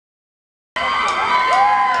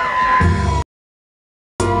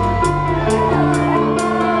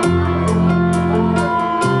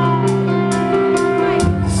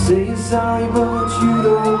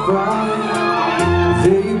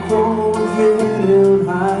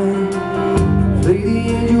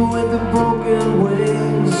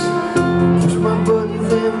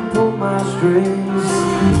strings.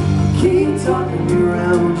 Keep talking me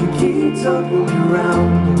around, you keep talking me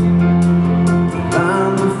around.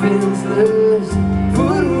 I'm defenseless.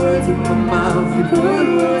 Put words in my mouth, you put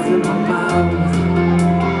words in my mouth.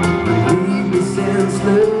 Leave me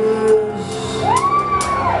senseless.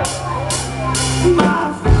 My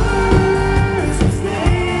first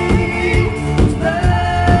mistake was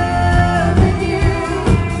loving you.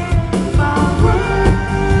 My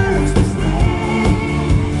worst mistake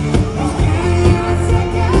was giving you a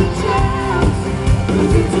second chance.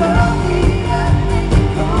 'Cause you told me that you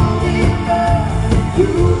called me love. You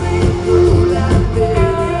made a fool out of me.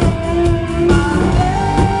 My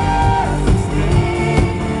last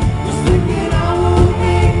mistake was thinking I won't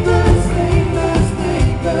make the same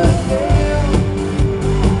mistake again.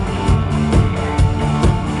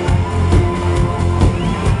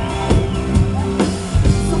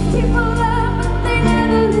 Some people love but they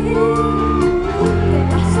never leave. They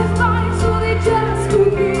lost their minds so they just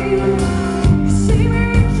believe. You see me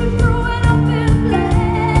reaching through an open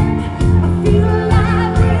flame. I feel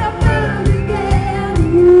alive right up and again.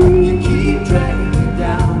 You keep dragging me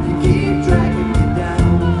down, you keep dragging me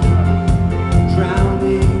down.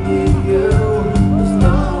 Drowning in you. There's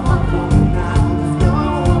no one for me now, there's no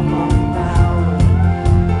one for me now.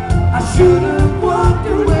 I should have walked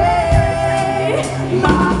away.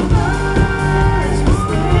 My first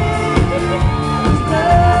mistake was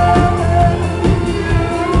loving you.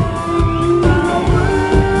 My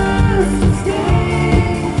worst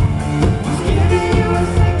mistake was giving you a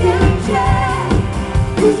second chance.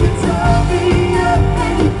 'Cause you tore me up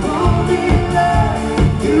and you called me love.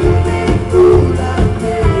 You made a fool out of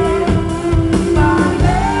me. My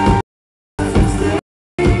last mistake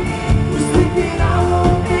was thinking I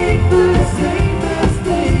won't make the same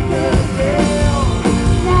mistake again.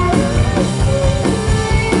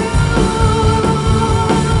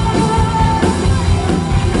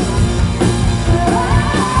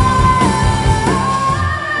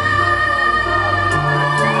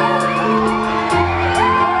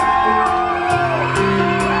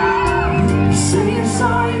 You say you're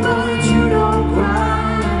sorry, but you don't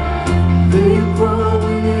cry. Then you crawl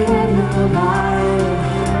when your head held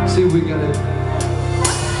high. See, we got it.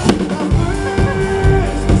 My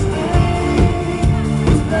first mistake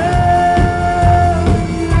was loving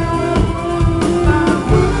you. My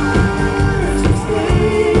worst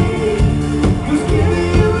mistake was giving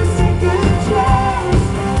you a second chance.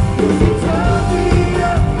 'Cause you tore me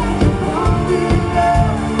up and you called me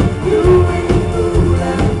love. You made a fool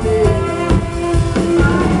out of me.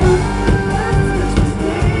 My first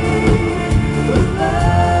mistake was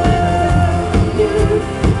loving you.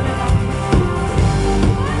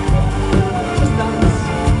 Just dance.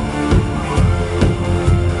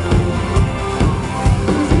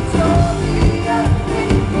 'Cause you tore me up and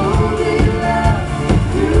you called me love.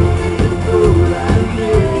 You made a fool out of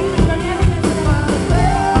me. My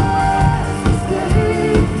last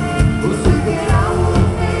mistake was thinking I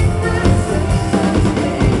won't make the same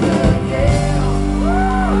mistake again.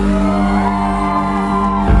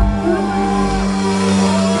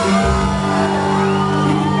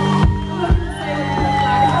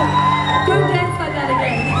 Don't dance like that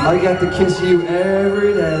again. I got to kiss you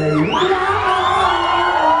every day.